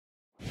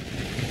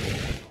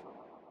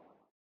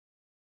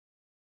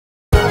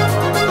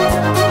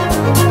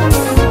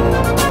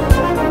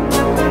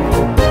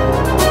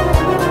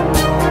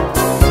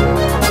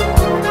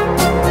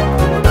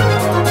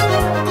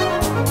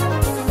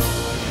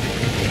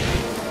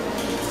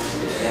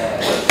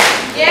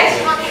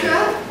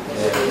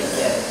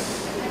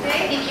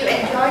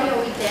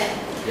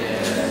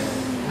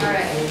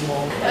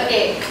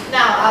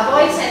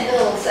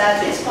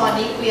this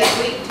morning we are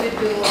going to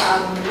do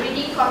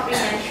reading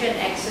comprehension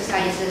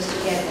exercises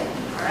together.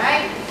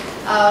 Alright?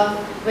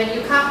 When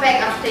you come back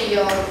after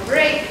your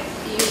break,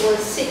 you will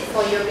sit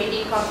for your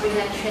reading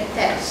comprehension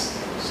test.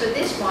 So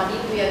this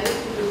morning we are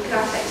going to do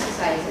class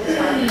exercises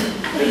on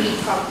reading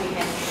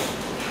comprehension.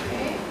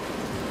 Okay?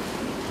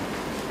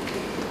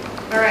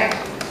 Alright.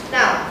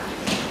 Now,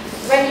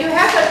 when you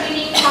have a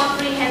reading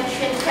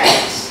comprehension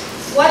test,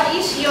 what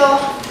is your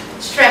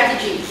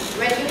strategy?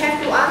 When you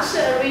have to answer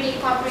a reading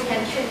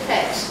comprehension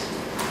test,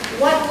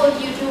 what will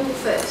you do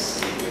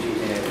first?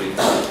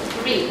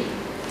 Read.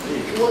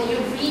 Will you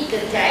read the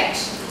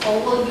text or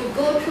will you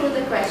go through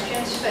the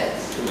questions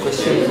first?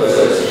 Question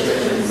first.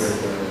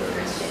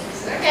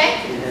 Questions.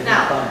 Okay?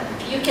 Now,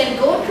 you can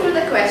go through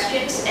the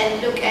questions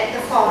and look at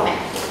the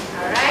format.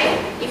 Alright?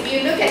 If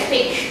you look at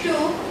page 2,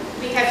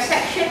 we have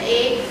section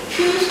A,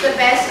 choose the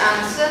best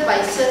answer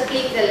by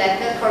circling the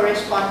letter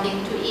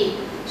corresponding to it.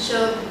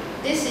 So,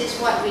 this is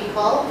what we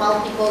call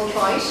multiple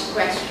choice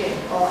question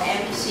or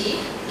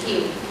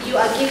MCQ. You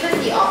are given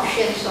the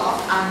options of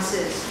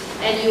answers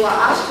and you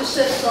are asked to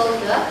circle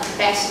the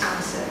best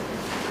answer.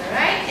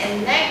 Alright,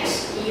 and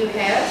next you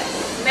have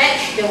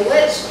match the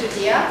words to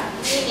their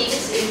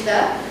meanings in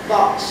the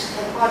box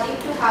according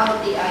to how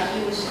they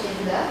are used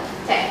in the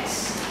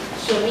text.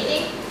 So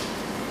meaning,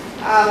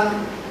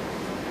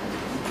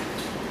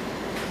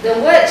 the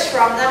words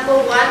from number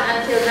 1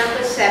 until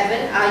number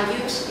 7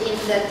 are used in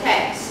the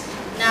text.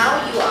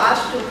 Now you are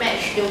asked to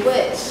match the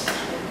words,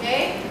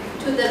 okay,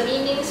 to the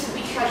meanings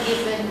which are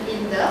given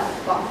in the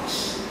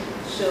box.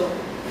 So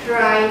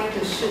try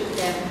to suit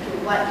them to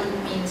what it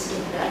means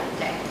in the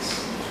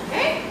text.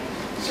 Okay?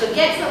 So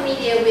get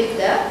familiar with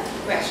the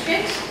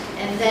questions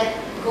and then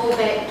go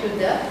back to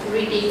the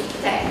reading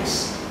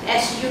text.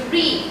 As you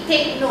read,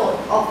 take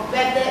note of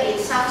whether it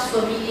sounds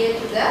familiar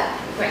to the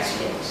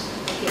questions.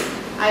 Okay.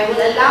 I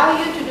will allow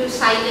you to do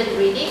silent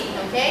reading,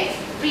 okay?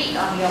 Read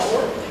on your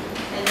own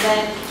and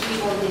then we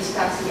will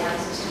discuss the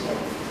answers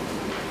together.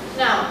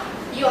 Now,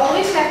 you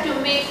always have to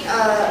make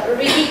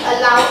reading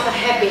aloud a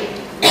habit.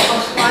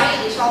 Because why?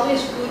 It is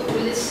always good to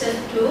listen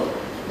to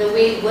the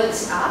way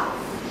words are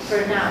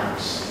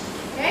pronounced.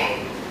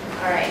 Okay?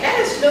 Alright, let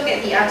us look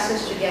at the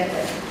answers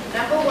together.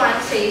 Number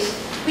 1 says,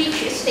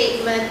 which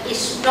statement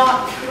is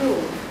not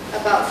true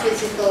about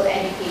physical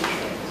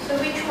education? So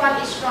which one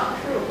is not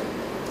true?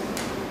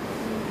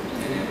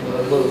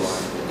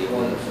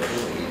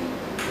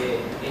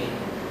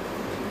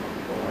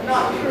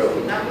 Not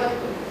true. Number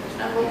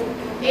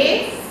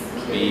A.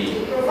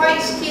 Provide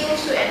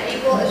skills to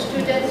enable a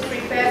student to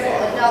prepare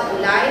for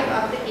adult life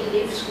after he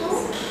leaves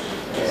school.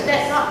 Is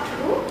that not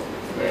true?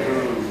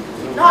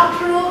 Not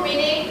true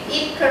meaning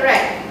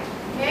incorrect,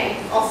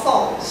 okay, or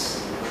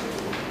false.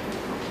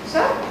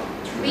 So,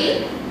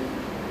 B.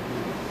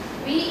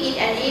 It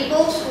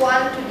enables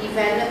one to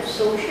develop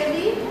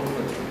socially.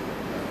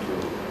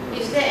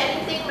 Is there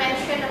anything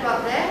mentioned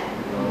about that?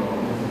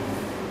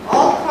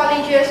 All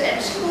colleges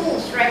and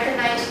schools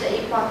recognize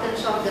the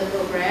importance of the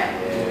program.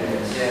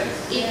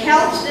 Yes. It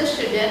helps the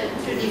student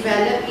to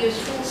develop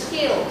useful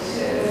skills.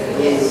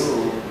 Yes.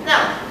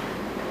 Now,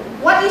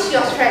 what is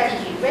your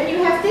strategy? When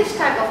you have this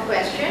type of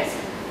questions,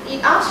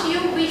 it asks you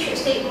which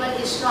statement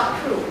is not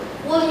true.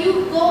 Will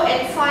you go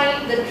and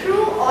find the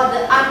true or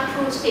the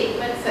untrue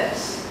statement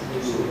first?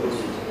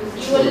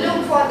 You will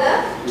look for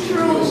the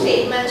true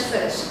statements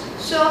first.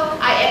 So,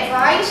 I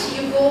advise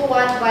you go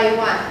one by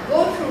one.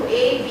 Go through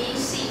A, B,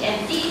 C,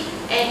 and D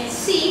and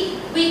see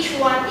which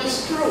one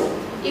is true.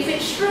 If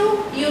it's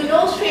true, you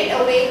know straight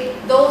away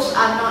those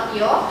are not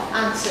your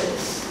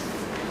answers.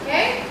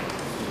 Okay?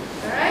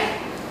 Alright?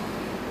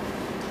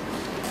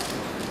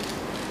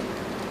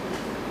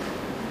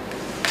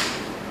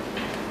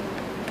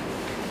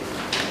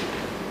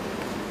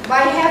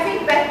 By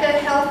having better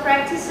health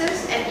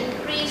practices and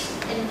increased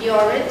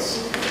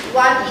endurance,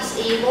 one is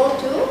able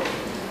to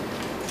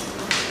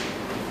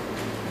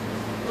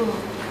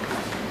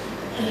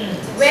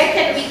where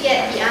can we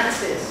get the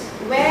answers?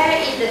 Where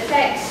in the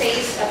text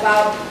says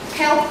about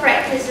health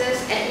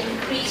practices and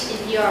increased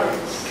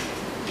endurance?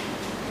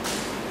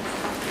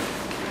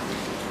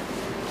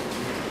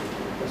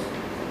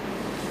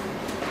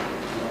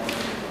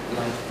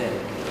 Line 10.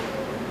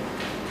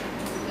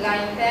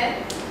 Line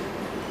 10.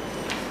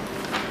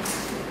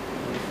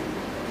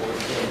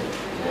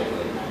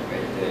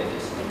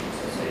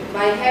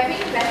 By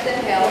having better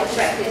health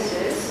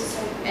practices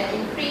and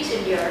increased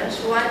endurance,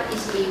 one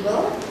is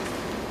able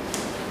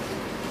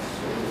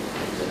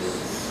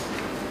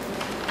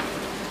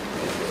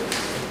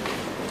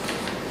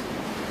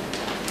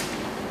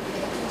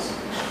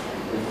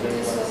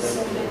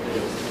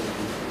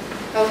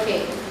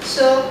Okay,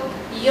 so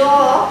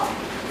your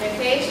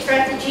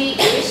strategy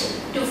is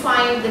to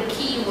find the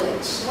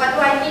keywords. What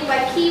do I mean by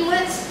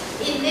keywords?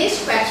 In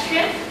this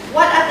question,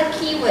 what are the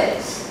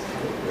keywords?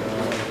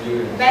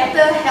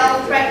 Better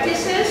health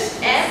practices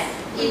and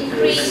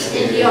increased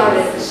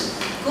endurance.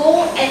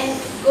 Go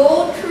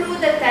through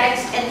the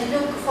text and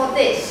look for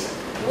this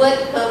word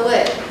per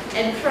word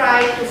and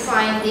try to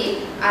find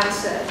the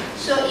answer.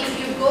 So if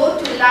you go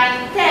to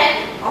line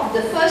 10 of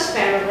the first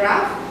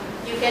paragraph,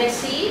 you can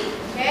see,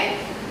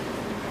 okay,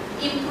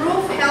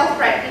 improved health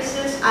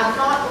practices are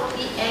not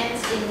only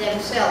ends in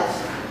themselves,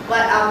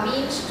 but are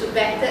means to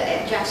better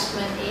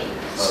adjustment in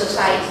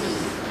society.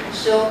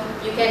 So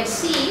you can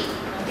see,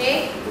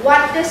 okay,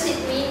 what does it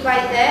mean by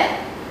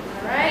that?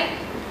 Alright.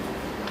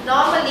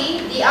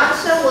 Normally, the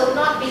answer will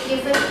not be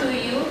given to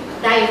you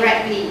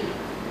directly.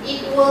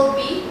 It will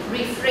be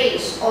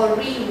rephrased or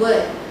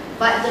reworded,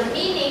 but the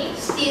meaning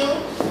still,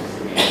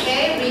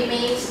 okay,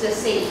 remains the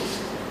same.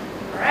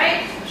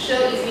 Alright. So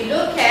if you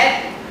look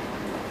at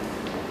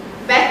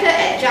better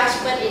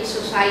adjustment in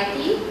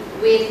society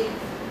with,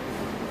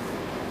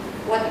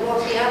 what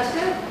was the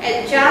answer?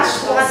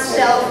 Adjust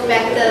oneself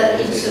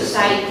better in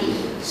society.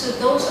 So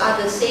those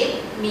are the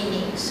same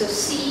meaning. So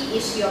C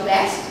is your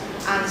best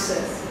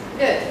answer.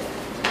 Good.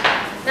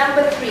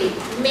 Number 3,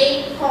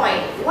 main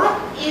point. What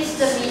is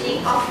the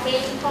meaning of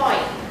main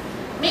point?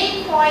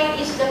 Main point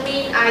is the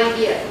main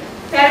idea.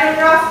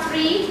 Paragraph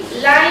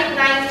 3, line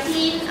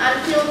 19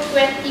 until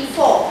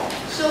 24.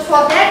 So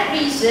for that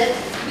reason,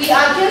 we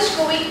are just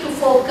going to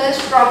focus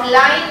from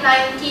line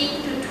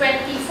 19 to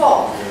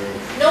 24.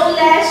 No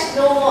less,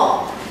 no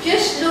more.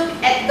 Just look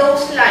at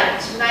those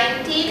lines,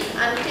 19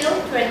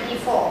 until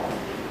 24.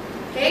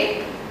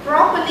 Okay?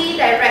 Properly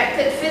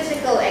directed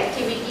physical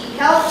activity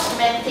helps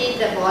maintain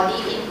the body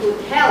in good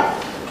health.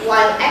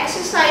 While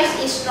exercise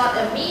is not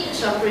a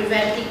means of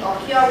preventing or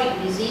curing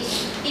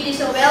disease, it is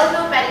a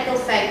well-known medical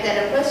fact that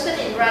a person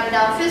in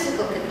rundown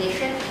physical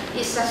condition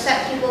is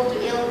susceptible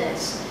to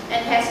illness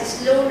and has a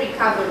slow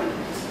recovery.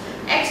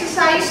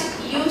 Exercise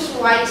used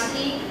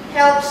wisely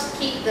helps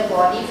keep the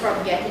body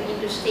from getting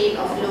into state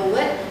of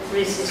lowered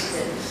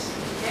resistance.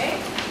 Okay?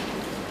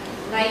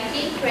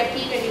 19,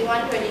 20,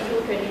 21,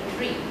 22,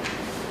 23.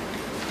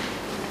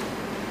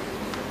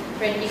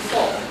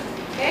 24.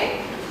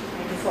 Okay?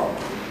 24.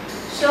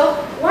 So,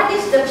 what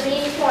is the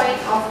main point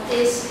of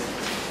this,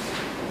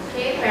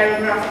 okay,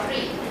 paragraph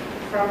 3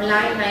 from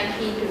line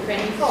 19 to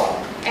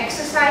 24?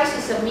 Exercise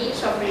is a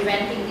means of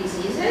preventing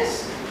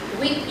diseases.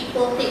 Weak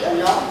people take a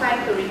long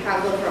time to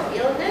recover from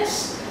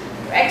illness.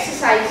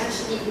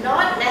 Exercises did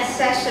not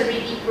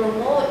necessarily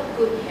promote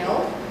good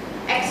health.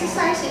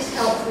 Exercise is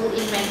helpful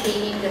in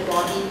maintaining the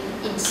body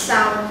in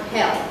sound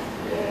health.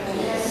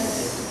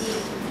 Yes.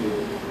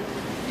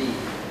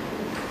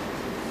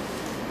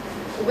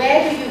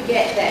 Where do you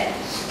get that?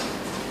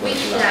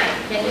 Which line?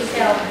 Can you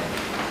tell me?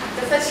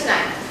 The first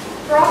line.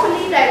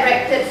 Properly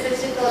directed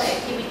physical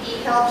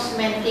activity helps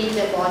maintain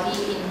the body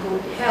in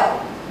good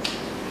health.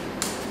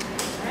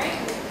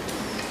 Right?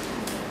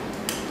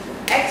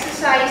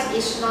 Exercise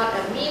is not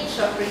a means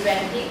of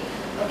preventing.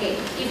 Okay,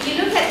 if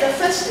you look at the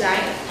first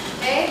line,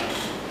 okay,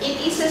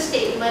 it is a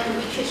statement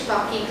which is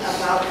talking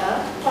about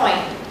a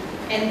point.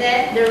 And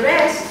then the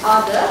rest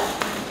are the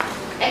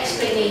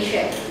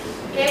explanation.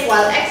 Okay,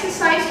 while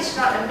exercise is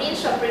not a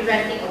means of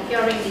preventing or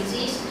curing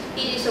disease,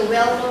 it is a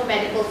well-known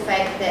medical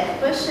fact that a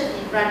person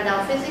in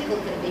rundown physical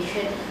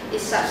condition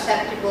is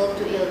susceptible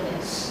to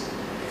illness.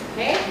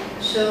 Okay,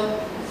 so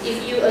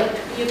if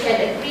you can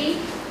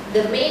agree,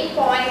 the main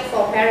point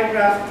for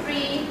paragraph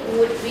 3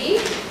 would be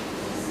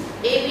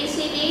A, B,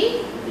 C,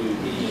 D?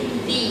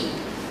 D.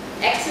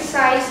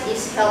 Exercise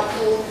is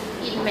helpful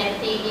in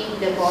maintaining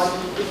the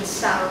body in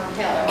sound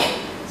health.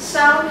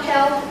 Sound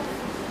health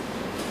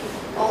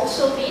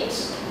also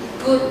means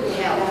good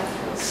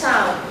health.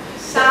 Sound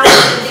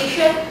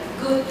condition,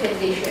 good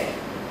condition.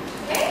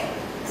 Okay?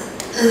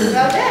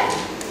 Well done.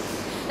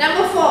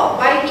 Number 4,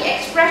 by the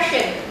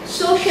expression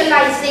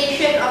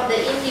socialization of the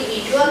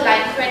individual,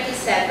 line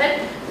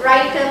 27,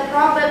 writer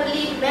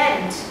probably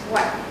meant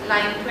what?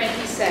 Line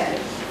 27.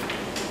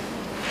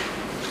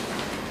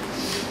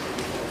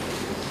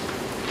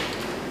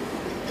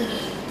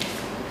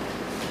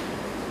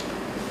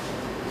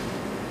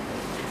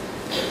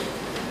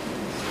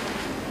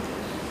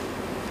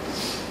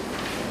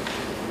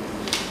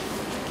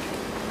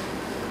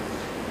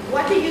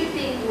 What do you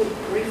think would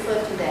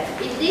refer to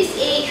that? In this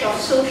age of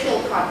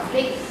social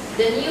conflict,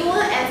 the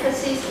newer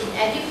emphasis in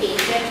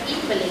education in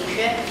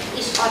Malaysia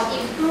is on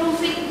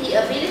improving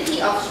the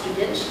ability of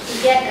students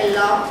to get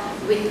along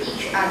with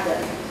each other.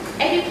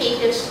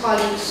 Educators call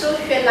it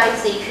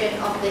socialization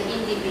of the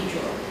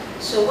individual.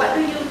 So what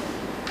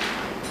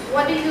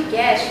do you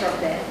guess from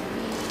that?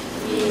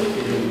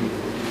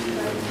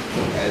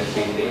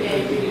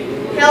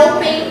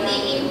 Helping the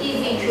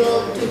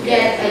individual to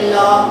get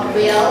along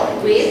well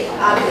with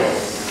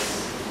others.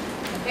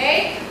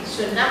 Okay,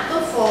 so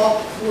number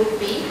 4 would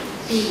be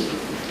B.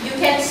 You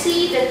can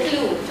see the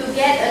clue, to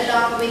get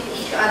along with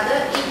each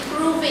other,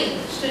 improving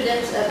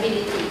students'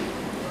 ability.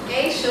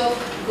 Okay, so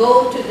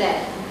go to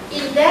that.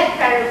 In that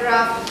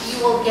paragraph,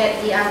 you will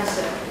get the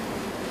answer.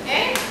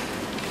 Okay?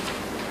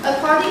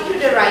 According to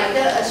the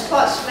writer, a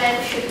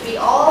sportsman should be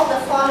all the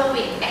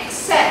following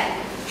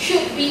except,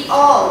 should be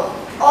all.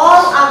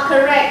 All are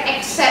correct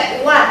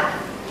except one,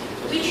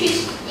 which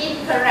is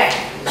incorrect.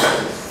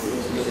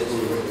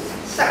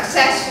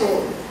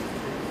 Successful.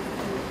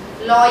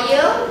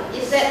 Loyal,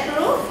 is that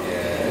true?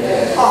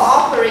 Yes.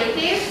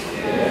 Cooperative?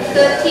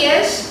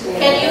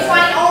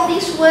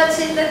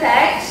 in the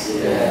text?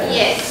 Yes.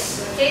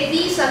 Yes. Okay,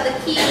 these are the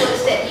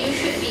keywords that you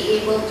should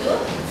be able to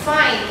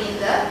find in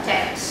the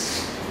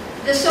text.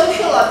 The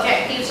social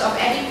objectives of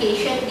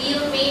education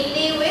deal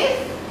mainly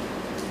with?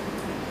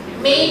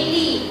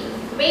 Mainly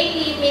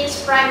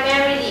means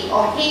primarily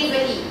or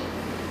heavily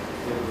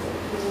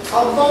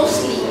or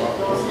mostly.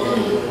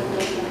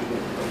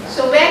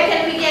 So where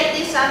can we get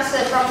this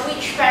answer from?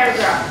 Which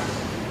paragraph?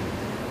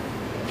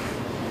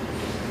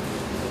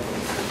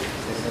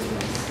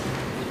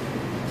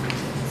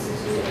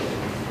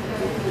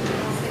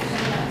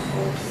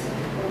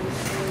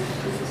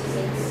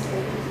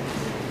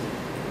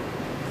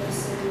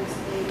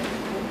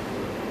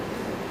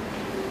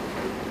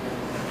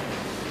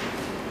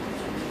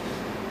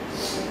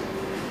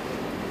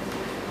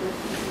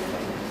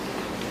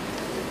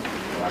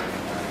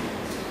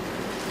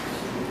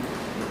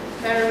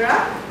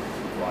 Paragraph?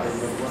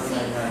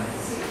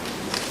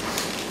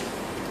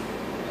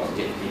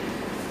 Objective.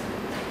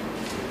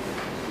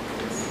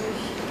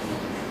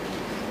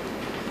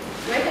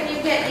 Where can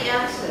you get the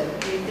answer,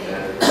 do you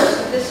think?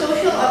 The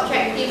social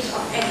objectives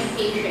of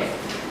education.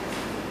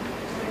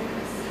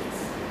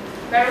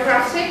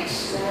 Paragraph 6?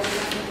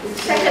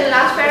 Second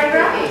last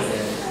paragraph?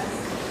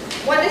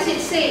 What does it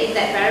say in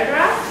that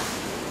paragraph?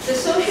 The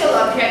social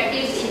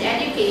objectives in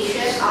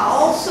education are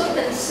also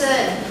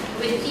concerned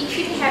with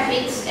teaching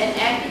habits and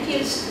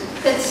attitudes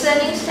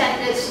concerning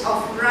standards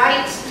of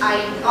right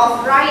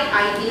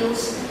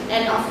ideals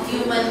and of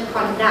human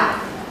conduct.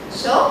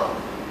 So,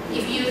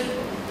 if you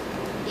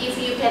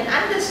can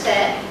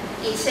understand,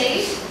 it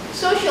says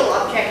social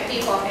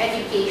objective of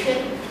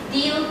education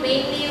deal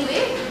mainly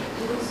with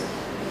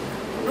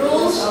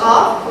rules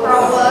of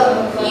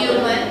proper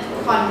human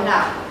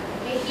conduct.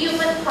 Okay,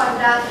 human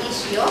conduct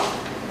is your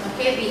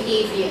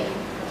behavior.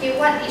 Okay,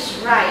 what is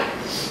right?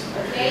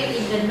 Okay,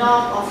 in the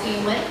norm of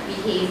human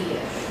behavior.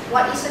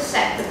 What is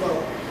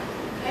acceptable?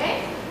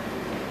 Okay.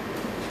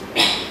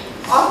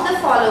 Of the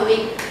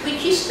following,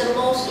 which is the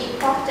most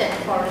important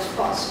for a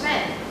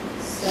sportsman?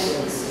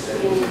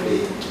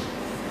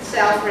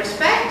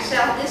 Self-respect,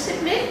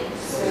 self-discipline,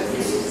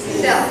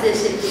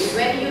 self-discipline.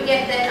 Where do you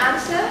get that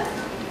answer?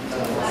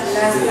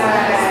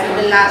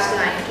 The last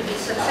line. To be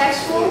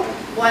successful,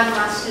 one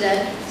must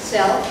learn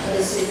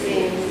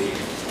self-discipline.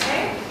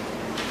 Okay.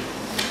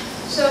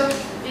 So,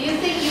 do you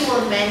think you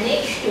will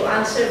manage to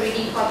answer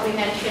reading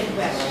comprehension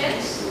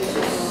questions?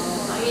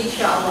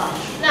 Inshallah.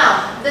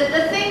 Now,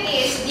 the thing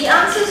is, the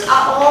answers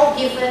are all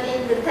given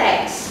in the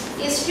text.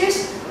 It's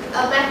just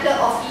a matter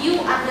of you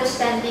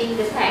understanding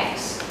the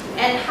text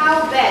and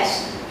how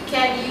best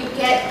can you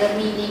get the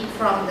meaning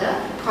from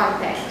the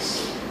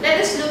context. Let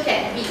us look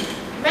at B.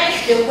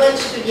 Match the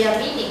words to their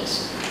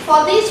meanings.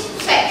 For this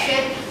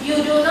section, you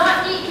do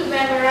not need to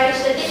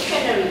memorize the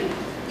dictionary.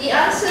 The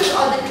answers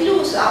or the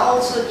clues are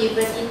also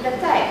given in the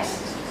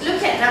text.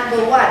 Look at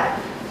number 1.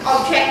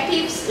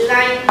 Objectives,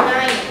 line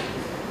 9.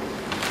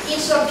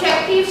 Its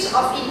objectives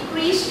of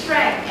increased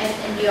strength and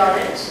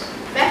endurance,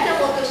 better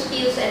motor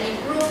skills and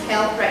improved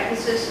health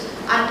practices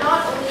are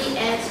not only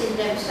ends in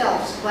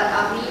themselves, but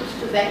are means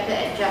to better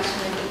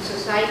adjustment in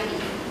society.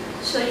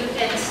 So you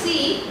can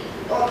see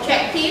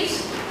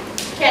objectives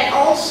can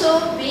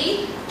also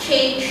be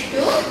changed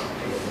to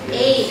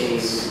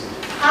aims.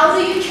 How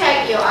do you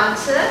check your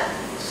answer?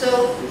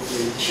 So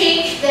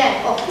change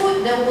them or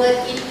put the word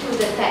into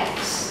the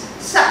text.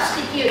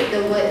 Substitute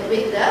the word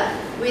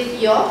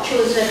with your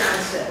chosen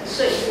answer.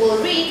 So it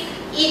will read,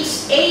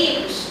 its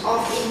aims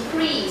of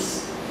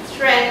increased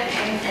strength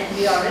and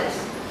endurance.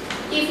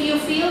 If you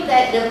feel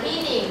that the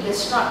meaning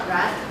does not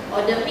run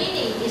or the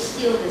meaning is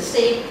still the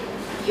same,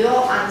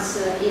 your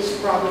answer is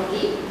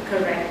probably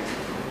correct.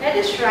 Let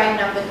us try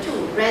number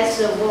 2,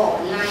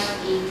 reservoir, line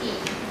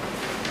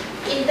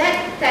 18. In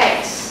that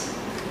text,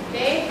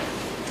 okay,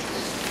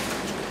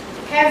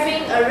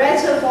 having a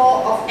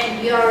reservoir of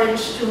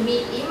endurance to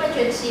meet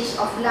emergencies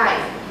of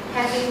life,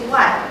 having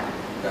what?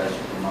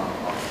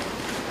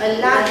 A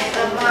large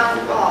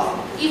amount of.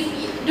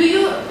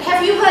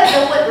 Have you heard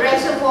the word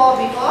reservoir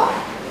before?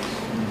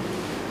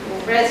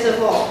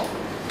 Reservoir.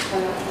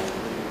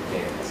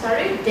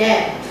 Sorry,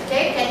 dam.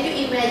 Okay, can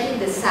you imagine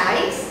the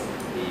size?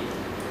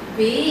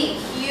 Big,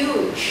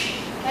 huge.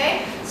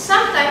 Okay.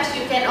 Sometimes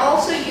you can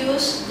also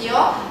use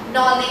your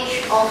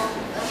knowledge of,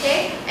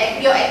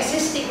 your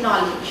existing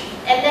knowledge,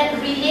 and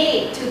then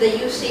relate to the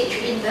usage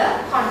in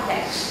the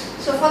context.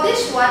 So for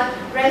this one,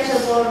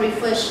 reservoir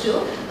refers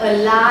to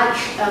a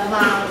large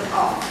amount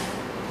of.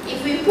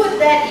 If we put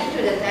that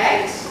into the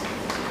text,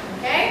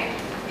 okay,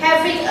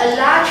 having a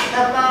large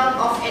amount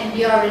of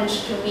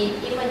endurance to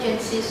meet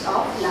emergencies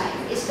of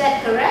life. Is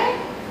that correct?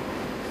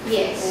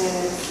 Yes.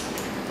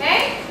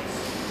 Okay.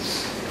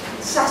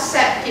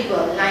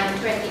 Susceptible, line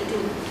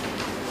 22.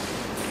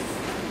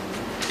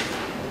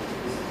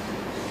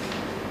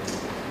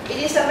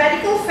 It is a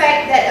medical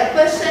fact that a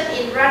person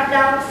in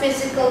rundown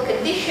physical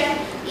condition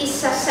is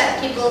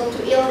susceptible to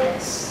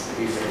illness.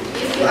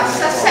 If you are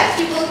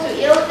susceptible to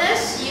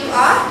illness, you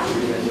are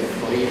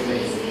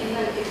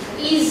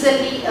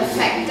easily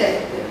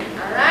affected.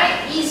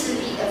 Alright?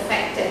 Easily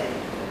affected.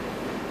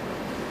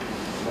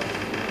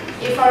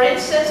 If, for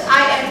instance,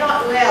 I am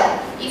not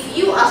well, if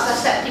you are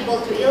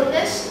susceptible to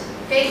illness,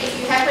 okay, if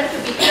you happen to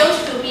be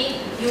close to me,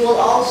 you will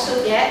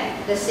also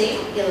get the same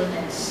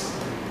illness.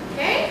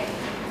 Okay?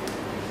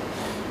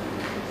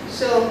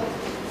 So,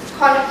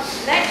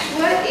 next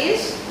word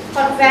is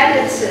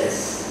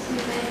convalences.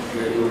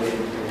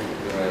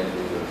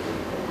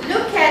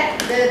 Look at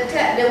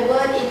the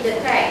word in the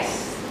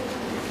text.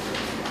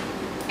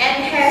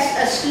 And has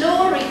a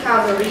slow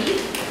recovery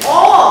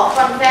or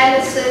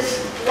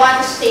convalesces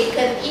once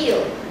taken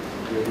ill.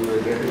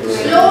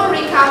 Slow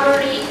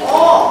recovery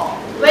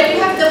or. When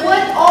you have the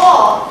word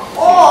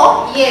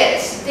or,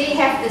 yes, they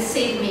have the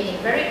same meaning.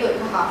 Very good,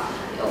 Kaha.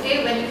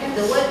 Okay, when you have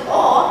the word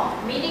or,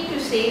 meaning to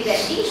say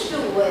that these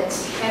two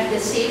words have the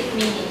same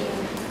meaning.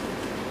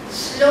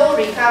 Slow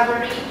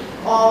recovery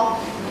or,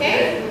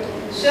 okay?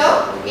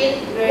 So,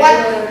 in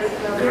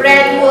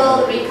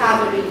gradual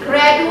recovery.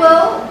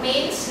 Gradual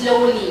means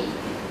slowly,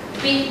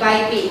 bit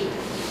by bit.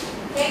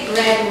 Okay,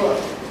 gradual.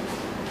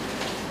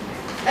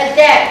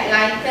 Adapt,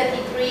 line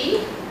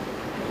 33.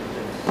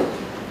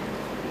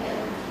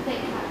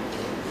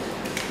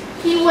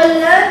 He will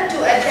learn to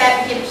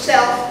adapt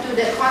himself to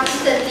the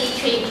constantly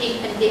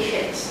changing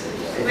conditions.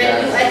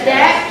 When you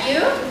adapt, you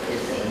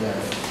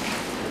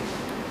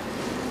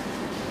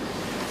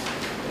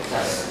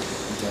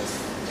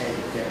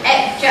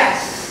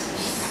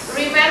adjust.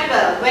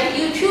 Remember, when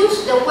you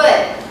choose the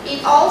word,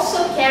 it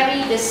also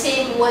carries the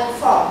same word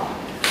form.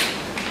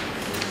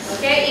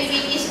 Okay, if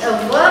it is a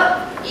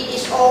verb, it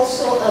is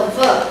also a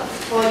verb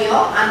for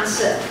your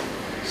answer.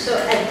 So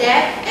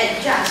adapt,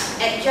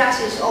 adjust.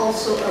 Adjust is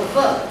also a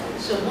verb.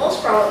 So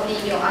most probably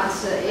your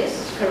answer is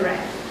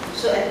correct.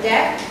 So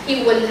adapt,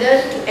 he will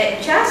learn to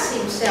adjust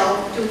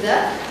himself to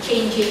the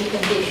changing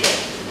condition.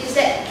 Is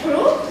that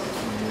true?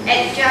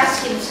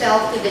 Adjust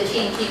himself to the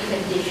changing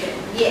condition.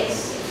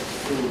 Yes.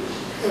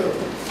 True.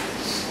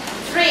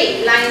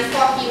 3, line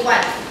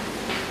 41.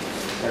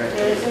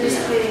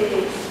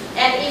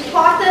 An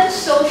important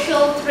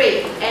social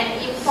trait, an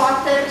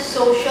important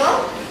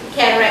social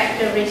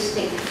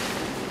characteristic,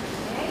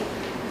 okay,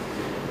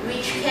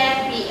 which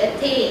can be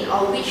attained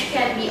or which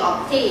can be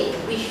obtained,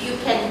 which you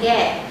can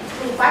get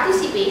through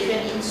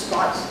participation in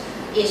sports,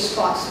 is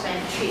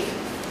sportsmanship.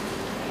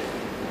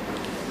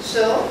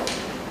 So,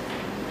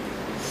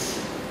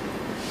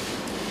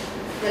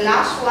 the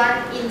last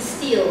one,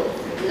 instill,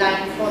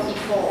 line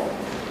 44.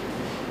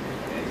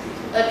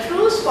 A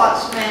true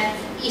sportsman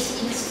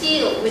is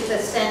instilled with a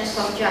sense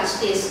of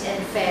justice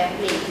and fair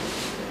play.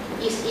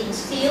 Is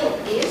instilled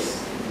is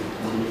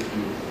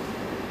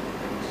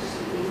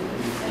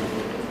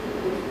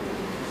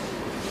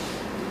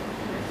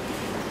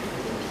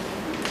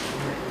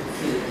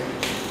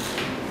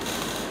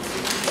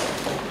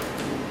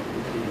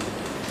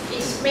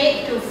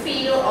made to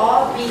feel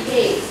or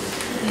behave.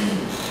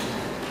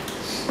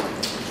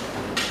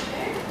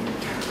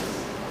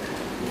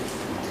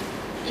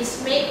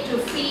 Is made to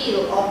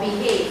feel or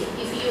behave.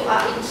 If you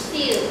are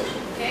instilled,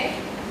 okay,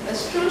 a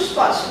true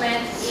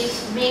sportsman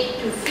is made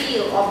to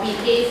feel or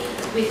behave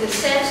with a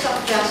sense of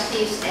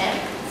justice and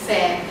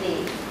fair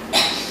play.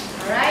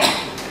 Alright?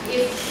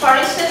 If, for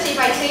instance, if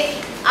I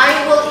say,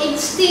 I will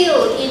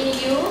instill in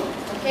you,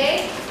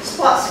 okay,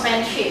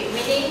 sportsmanship,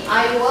 meaning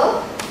I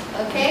will,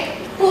 okay,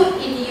 put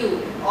in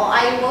you, or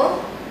I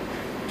will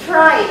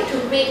try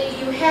to make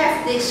you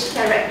have this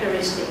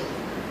characteristic.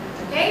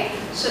 Okay?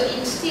 So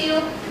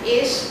instill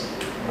is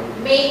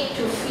made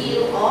to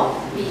feel or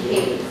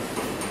behave.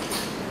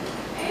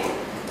 Okay?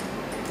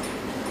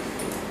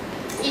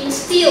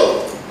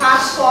 Instill,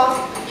 past form,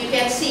 you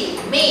can see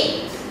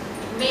made.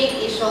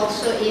 Made is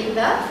also in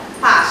the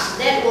past.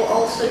 That will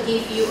also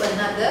give you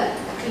another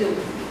clue.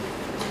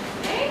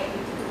 Okay?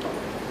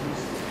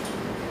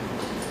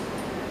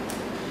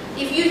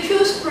 If you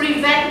choose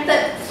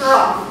prevented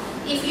from,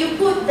 if you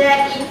put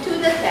that into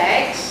the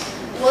text,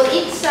 will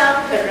it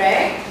sound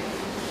correct?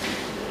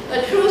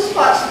 A true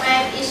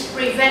sportsman is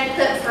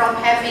prevented from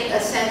having a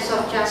sense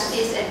of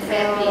justice and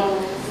fair play.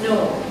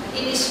 No,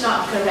 it is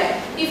not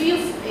correct.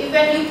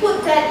 When you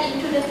put that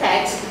into the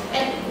text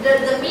and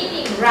the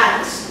meaning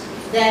runs,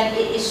 then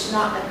it is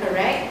not a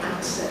correct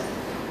answer.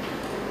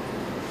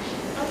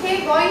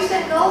 Okay, boys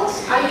and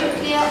girls, are you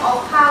clear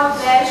of how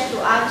best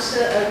to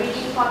answer a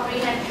reading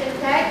comprehension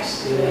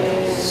text?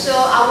 Yes. So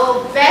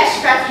our best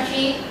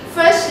strategy,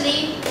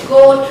 firstly,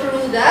 go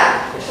through the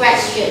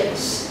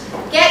questions.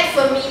 Get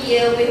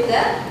familiar with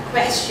the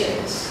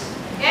questions.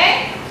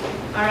 Okay?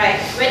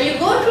 Alright, when you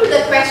go through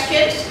the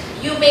questions,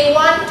 you may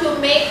want to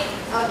make,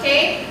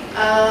 okay,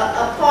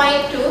 a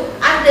point to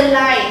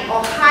underline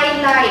or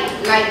highlight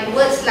like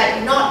words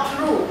like not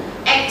true,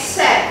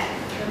 except,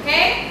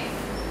 okay?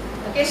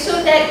 Okay,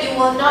 so that you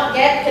will not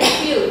get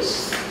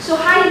confused. So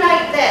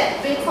highlight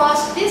that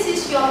because this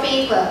is your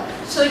paper,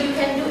 so you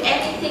can do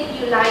anything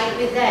you like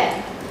with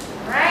that.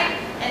 Alright?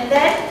 And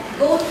then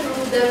go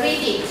through the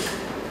reading.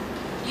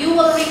 You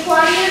will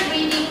require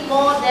reading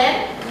more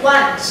than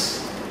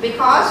once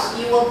because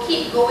you will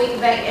keep going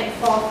back and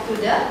forth to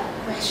the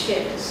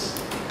questions.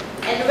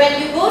 And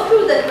when you go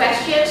through the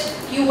questions,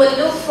 you will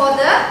look for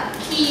the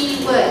key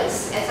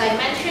keywords. As I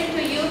mentioned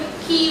to you,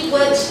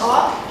 keywords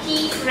or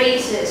key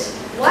phrases.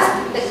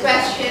 What the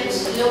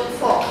questions look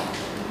for.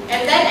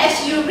 And then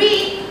as you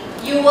read,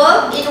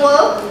 it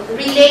will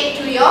relate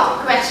to your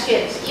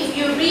questions. If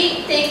you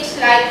read things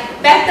like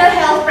better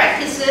health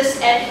practices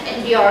and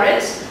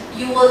endurance,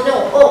 you will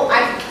know, oh,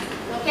 I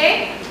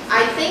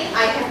think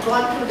I have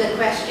gone through the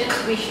questions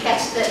which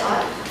tested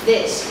on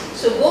this.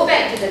 So go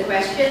back to the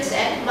questions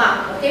and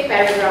mark,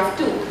 paragraph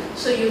 2.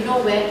 So you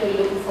know where to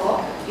look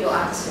for your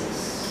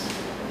answers.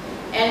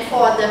 And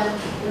for the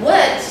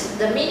words,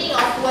 the meaning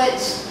of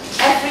words,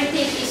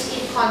 everything is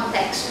in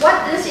context.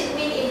 What does it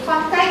mean in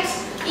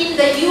context? In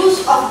the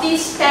use of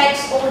these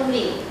tags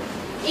only.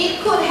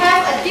 It could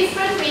have a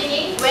different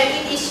meaning when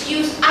it is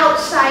used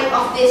outside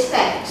of these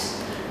tags.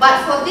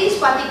 But for this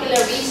particular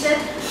reason,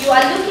 you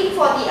are looking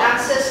for the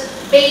answers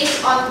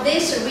based on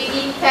this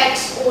reading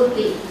text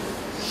only.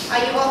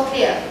 Are you all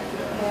clear?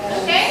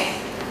 Yes. Okay?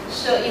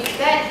 So if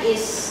that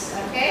is,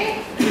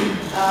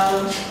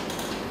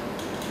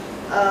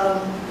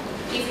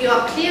 if you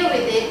are clear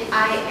with it,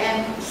 I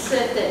am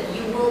certain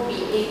you will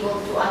be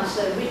able to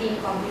answer reading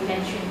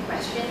comprehension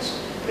questions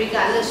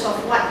regardless of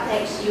what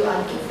text you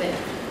are given.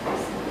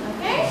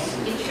 Okay?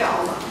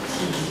 Inshallah.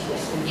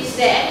 Is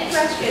there any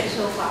questions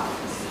so far?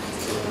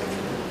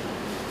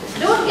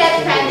 Don't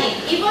get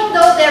panicked. Even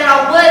though there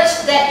are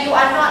words that you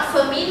are not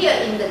familiar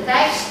in the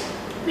text,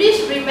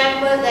 please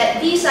remember that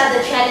these are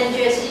the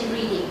challenges in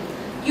reading.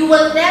 You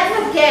will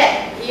never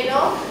get,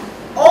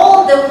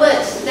 all the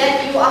words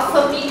that you are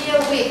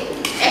familiar with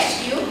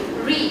as you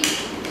read.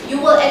 You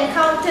will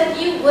encounter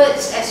new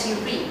words as you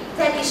read.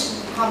 That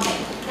is common.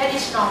 That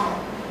is normal.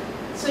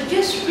 So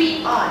just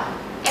read on.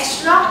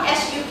 As long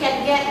as you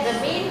can get the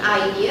main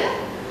idea,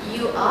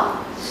 you are,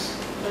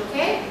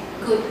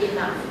 good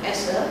enough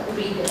as a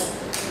reader.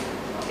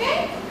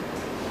 Okay?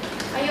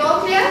 Are you all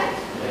clear?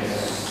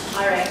 Yes.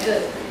 Alright,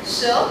 good.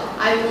 So,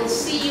 I will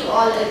see you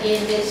all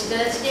again this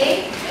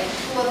Thursday at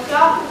 2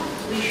 o'clock.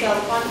 We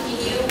shall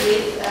continue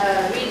with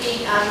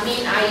reading our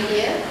main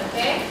idea,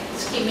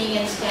 skimming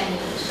and scanning.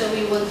 So,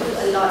 we will do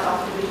a lot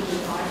of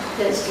reading on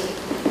Thursday.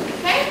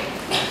 Okay?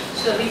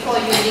 So,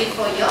 before you leave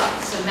for your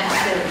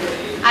semester,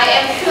 I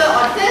am sure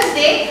on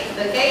Thursday,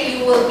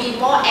 you will be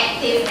more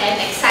active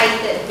and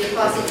excited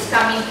because it's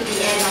coming to the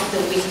end of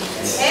the week.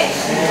 Okay?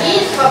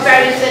 In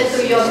comparison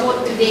to your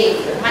mood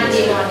today,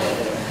 Monday morning.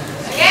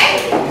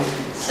 Okay?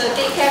 So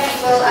take care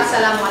people.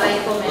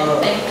 Assalamualaikum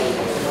and thank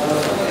you.